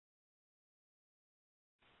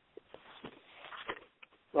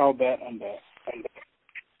I'm back.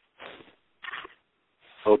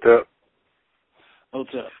 Hotel.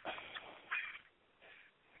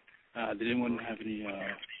 Did anyone have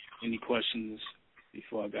any questions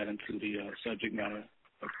before I got into the subject matter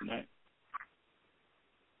of tonight?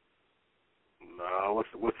 No.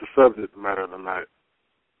 What's the subject matter tonight?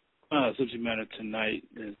 Subject matter tonight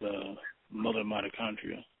is mother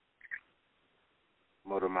mitochondria.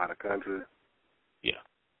 Mother mitochondria. Yeah.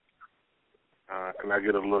 Can I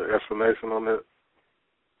get a little explanation on that?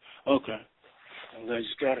 Okay. I'm glad you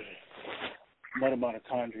started it. Mother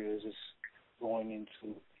mitochondria is just going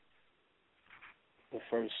into the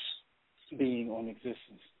first being on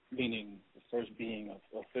existence, meaning the first being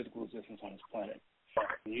of physical existence on this planet.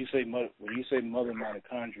 When you say mother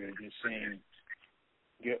mitochondria,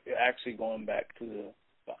 you're actually going back to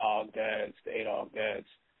the Ogdads, the 8 Ogdads,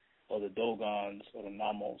 or the Dogons, or the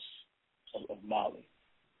Namos of Mali.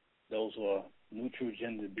 Those were neutral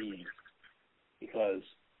gender beings, because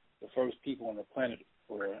the first people on the planet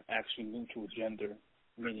were actually neutral gender,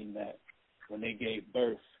 meaning that when they gave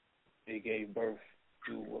birth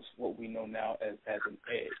to what we know now as an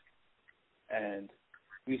egg. And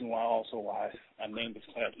the reason why I named this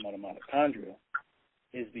class mitochondria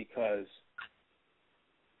is because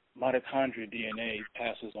mitochondria DNA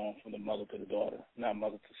passes on from the mother to the daughter, not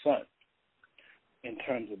mother to son. In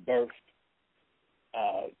terms of birth,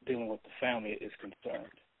 dealing with the family is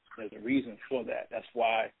concerned. There's a reason for that. That's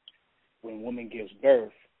why when a woman gives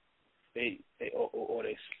birth, they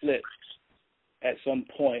split. At some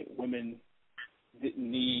point, women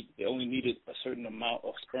they only needed a certain amount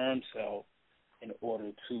of sperm cell in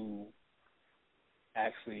order to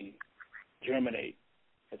actually germinate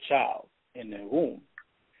a child in their womb.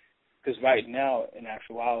 Because right now, in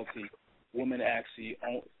actuality, women actually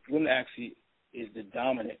is the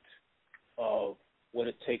dominant of what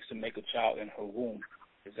it takes to make a child in her womb.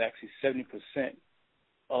 It's actually 70%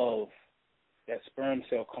 of that sperm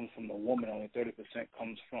cell comes from the woman, only 30%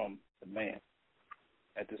 comes from the man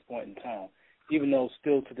at this point in time. Even though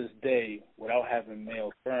still to this day, without having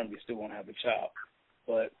male sperm, you still won't have a child.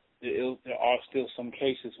 But there are still some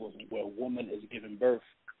cases where a woman is giving birth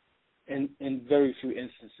in very few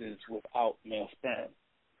instances without male sperm.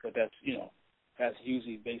 But that's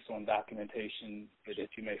usually based on documentation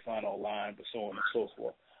that you may find online, but so on and so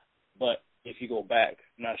forth. But if you go back,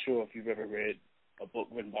 I'm not sure if you've ever read a book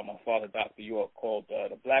written by my father, Dr. York, called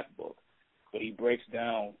The Black Book, but he breaks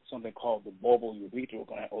down something called the bulbourethral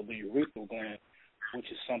gland, or the urethral gland,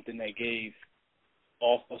 which is something that gave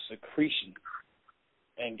off a secretion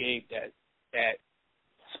and gave that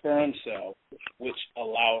sperm cell, which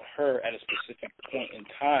allowed her at a specific point in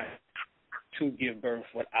time to give birth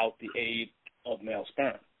without the aid of male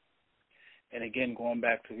sperm. And again, going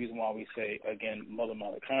back to the reason why we say, again, mother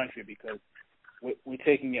mitochondria, because we're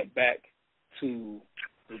taking it back to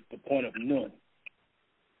the point of Nun,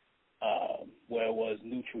 where it was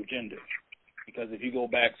neutral gender. Because if you go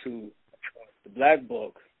back to the Black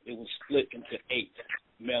Book, it was split into 8,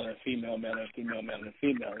 male and female, male and female, male and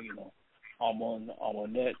female,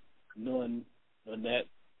 Amonette, Nun, Nanette,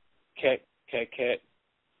 Ket,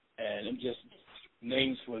 and I'm just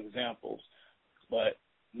names for examples. But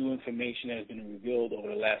new information that has been revealed over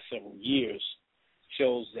the last several years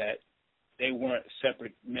shows that they weren't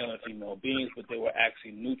separate male and female beings, but they were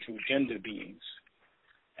actually neutral gender beings.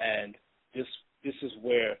 And this is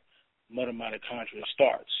where mother mitochondria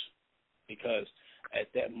starts, because at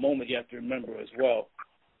that moment you have to remember as well,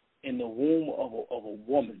 in the womb of a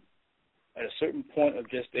woman, at a certain point of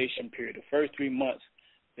gestation period, the first 3 months,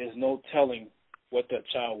 there's no telling what that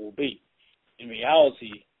child will be. In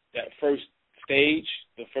reality, that first stage,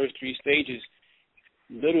 the first 3 stages,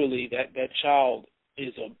 literally that child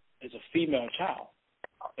is a female child.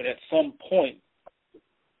 But at some point,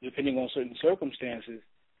 depending on certain circumstances,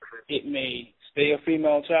 it may stay a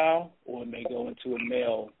female child, or it may go into a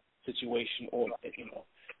male situation, or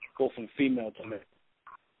go from female to male.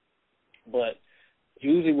 But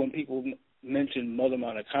usually when people mention mother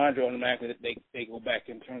mitochondria, automatically they go back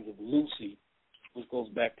in terms of Lucy, which goes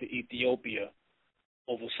back to Ethiopia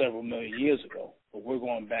over several million years ago. But we're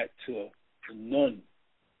going back to the Nun,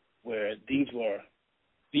 where these were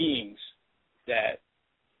beings that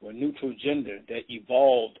were neutral gender, that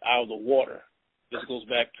evolved out of the water. This goes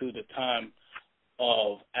back to the time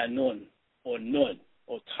of Anun, or Nun,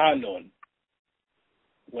 or Tanun,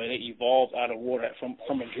 where they evolved out of water from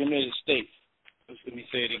a germinated state. Let me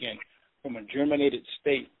say it again. From a germinated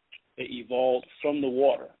state, they evolved from the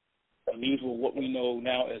water. And these were what we know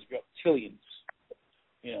now as reptilians.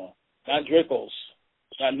 Not Dracos,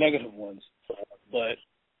 not negative ones, but,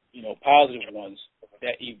 positive ones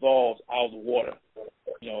that evolved out of the water.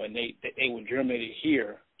 and they were germinated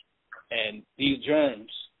here, and these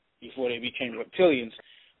germs, before they became reptilians,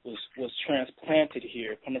 was transplanted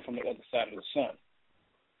here, coming from the other side of the sun.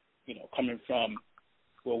 Coming from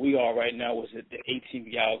where we are right now, was it the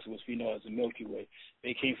 18th galaxy, which we know as the Milky Way.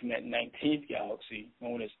 They came from that 19th galaxy,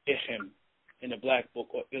 known as Ichem in the Black Book,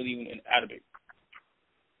 or Ilion in Arabic.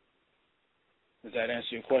 Does that answer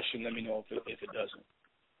your question? Let me know if it doesn't.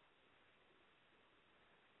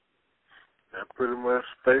 That pretty much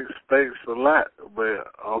states a lot. But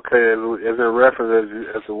okay, as a reference,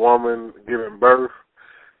 as a woman giving birth,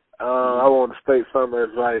 I want to state something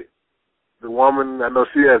that's like the woman. I know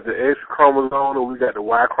she has the X chromosome, and we got the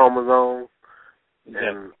Y chromosome,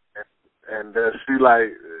 exactly. and she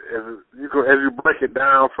like as you break it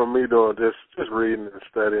down for me, though, just reading and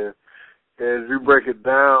studying. As you break it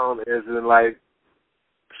down, as in like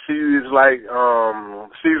she's like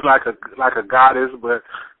a goddess, but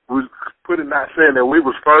we put it, not saying that we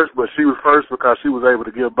was first, but she was first because she was able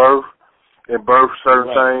to give birth and birth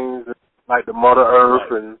certain things like the Mother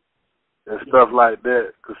Earth and stuff like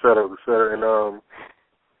that, et cetera, et cetera.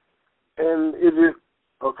 And it is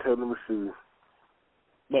okay. Let me see.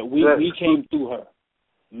 But we came through her.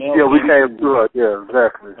 We came through her. Yeah,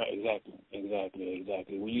 exactly. Right,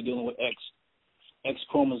 exactly. When you're dealing with X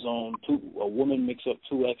chromosome, a woman mix up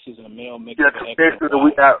two X's and a male mix up X.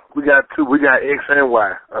 Yeah, we got X and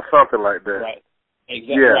Y or something like that. Right.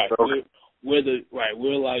 Exactly. Yeah, right. So,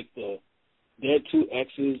 we're like they're two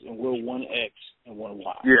X's and we're one X and one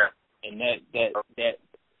Y. Yeah. And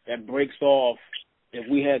that breaks off. If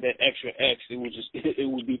we had that extra X, it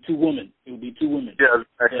would be two women. It would be two women. Yeah,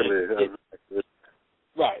 exactly.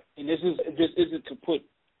 Right. And this isn't to put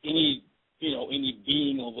any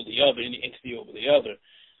being over the other, any entity over the other.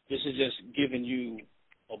 This is just giving you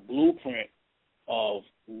a blueprint of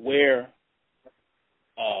where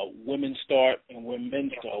women start and where men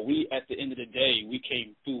start. We, at the end of the day, we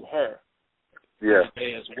came through her. Yeah.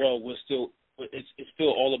 As well, it's still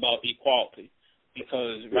all about equality,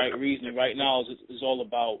 because reasoning right now is all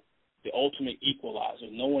about the ultimate equalizer.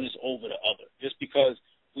 No one is over the other. Just because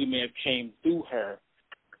we may have came through her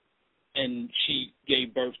and she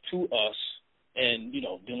gave birth to us, and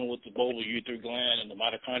dealing with the bulbar urethral gland and the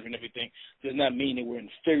mitochondria and everything, does not mean that we're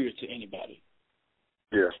inferior to anybody.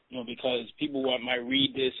 Yeah. Because people might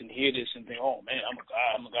read this and hear this and think, oh man,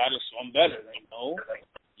 I'm a goddess, so I'm better. No,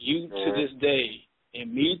 you to this day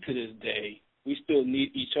and me to this day, we still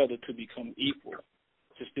need each other to become equal,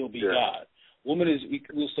 to still be God. We'll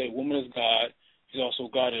say woman is God. She's also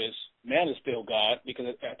goddess. Man is still God, because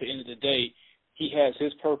at the end of the day, he has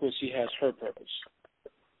his purpose. She has her purpose.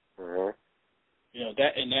 Mm-hmm.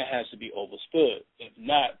 That has to be understood. If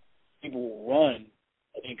not, people will run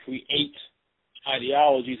and create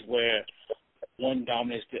ideologies where one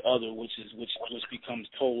dominates the other, which becomes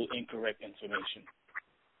total incorrect information.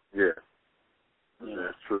 Yeah.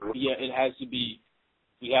 That's true. Yeah, it has to be.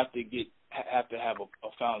 We have to have a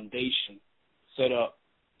foundation set up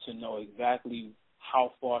to know exactly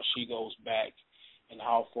how far she goes back and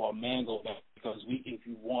how far man goes back. Because if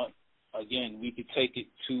you want, again, we could take it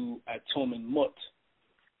to Atum and Mut,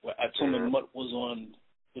 where Atum and Mut was on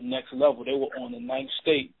the next level. They were on the ninth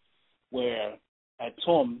state, where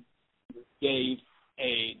Atum gave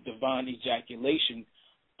a divine ejaculation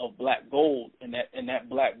of black gold, and that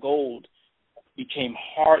black gold became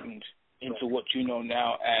hardened into what you know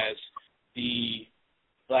now as the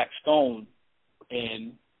black stone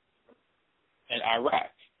in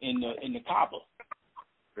Iraq, in the Kaaba.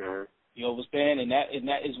 Mm-hmm. You understand? And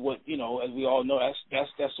that is what, as we all know,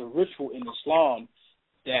 that's a ritual in Islam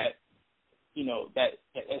that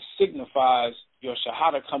signifies your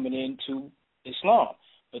shahada coming into Islam.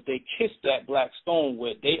 But they kiss that black stone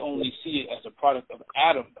where they only see it as a product of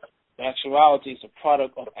Adam. The actuality is a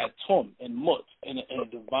product of Atum and Mut, and a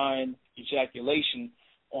divine ejaculation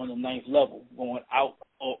on the ninth level, going out,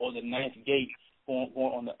 or the ninth gate, going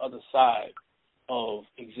on the other side of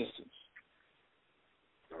existence.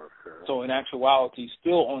 Okay. So in actuality,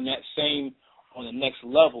 still on the next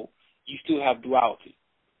level, you still have duality.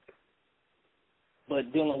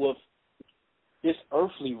 But dealing with this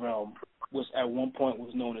earthly realm, which at one point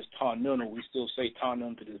was known as Tarnun, we still say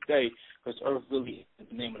Tarnun to this day, because Earth really is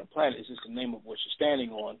the name of the planet. It's just the name of what you're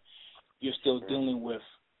standing on. You're still dealing with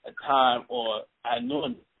a time, or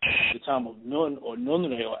Anun, the time of Nun or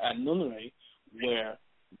Nunre or Anunre, where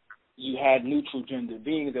you had neutral gender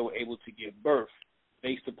beings that were able to give birth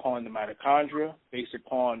based upon the mitochondria, based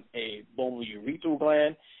upon a bulbar urethral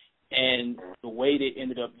gland, and the way they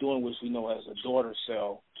ended up doing, which we know as a daughter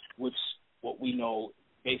cell, which what we know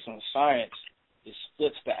based on science, it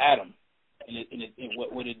splits the atom and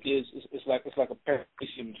what it is, it's like a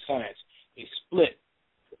paradigm science. They split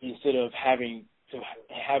instead of having to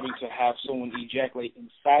have someone ejaculate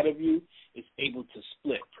inside of you. It's able to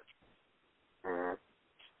split. Mm-hmm.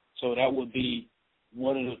 So that would be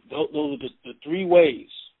one of those are the three ways.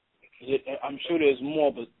 I'm sure there's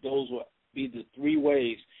more, but those would be the three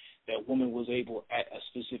ways that woman was able at a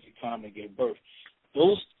specific time to give birth.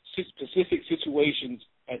 Those specific situations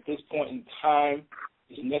at this point in time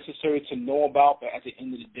is necessary to know about, but at the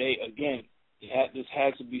end of the day, again, this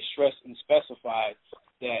has to be stressed and specified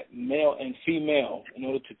that male and female, in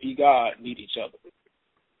order to be God, need each other.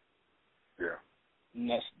 Yeah. And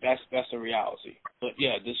that's the reality. But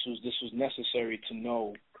yeah, this was necessary to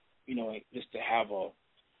know, just to have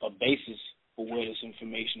a basis for where this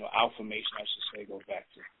information, or affirmation, I should say, goes back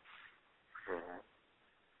to.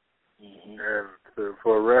 Mm-hmm. And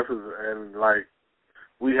for reference, and like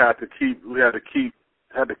we had to keep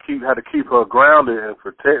her grounded and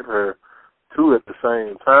protect her too at the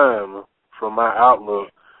same time, from my outlook.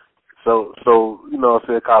 So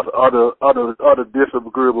because other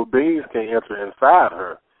disagreeable beings can enter inside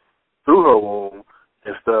her through her womb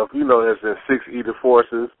and stuff, as in six ether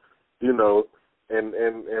forces, and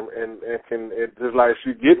can just like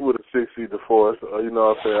she get with a six ether force, or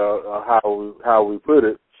how we put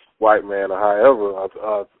it, white man or however,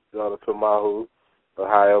 Tamahu or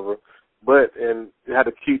however, and you had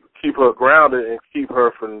to keep her grounded and keep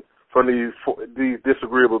her from these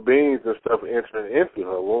disagreeable beings and stuff entering into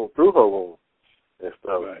her womb, through her womb and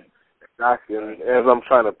stuff. Right. As I'm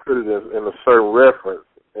trying to put it in a certain reference,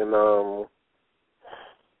 and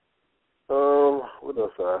what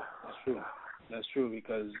else? That's true,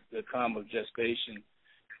 because the time of gestation,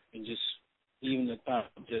 and just even the time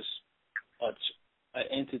of just an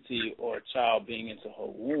entity or a child being into her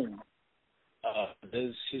womb,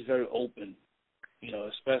 she's very open,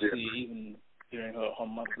 especially even during her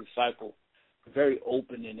monthly cycle, very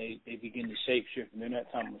open, and they begin to shape shift. And in that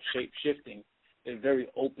time of shape shifting, they're very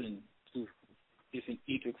open to different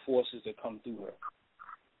etheric forces that come through her.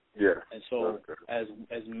 Yeah. And so, as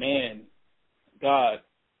man, God,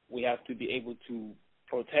 we have to be able to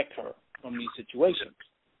protect her from these situations.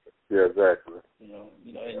 Yeah, exactly.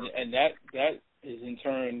 And that is in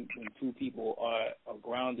turn when two people are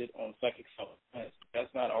grounded on psychic self-defense. If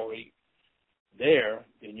that's not already there,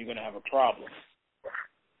 then you're going to have a problem.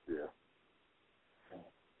 Yeah.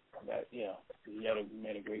 You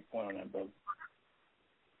made a great point on that, brother.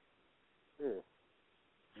 Yeah.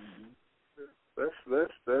 Mm-hmm. That's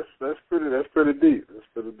pretty deep. That's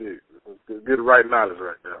pretty deep. Good right knowledge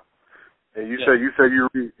right now. And you say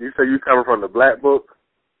you coming from the Black Book?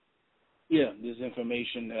 Yeah, this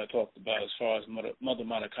information that I talked about as far as mother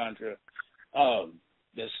mitochondria.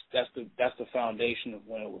 That's the foundation of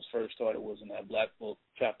when it was first started. Was in that Black Book,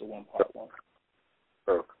 Chapter 1, Part 1.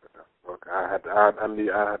 Okay. I had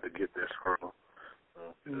to get this from.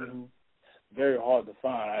 Mm-hmm. Very hard to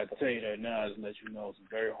find. I'd tell you that now, just to let you know, it's a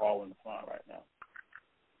very hard one to find right now.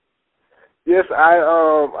 Yes,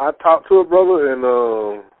 I talked to a brother in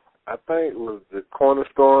I think it was the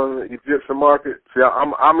Cornerstone Egyptian Market. See,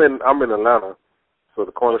 I'm in Atlanta, so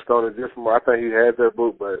the Cornerstone Egyptian Market. I think he had that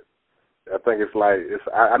book, but I think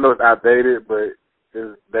I know it's outdated, but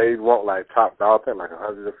they want like top dollar, I think like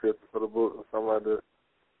 $150 for the book or something like that.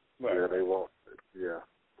 Right. Yeah, they want it. Yeah.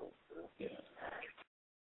 Yeah.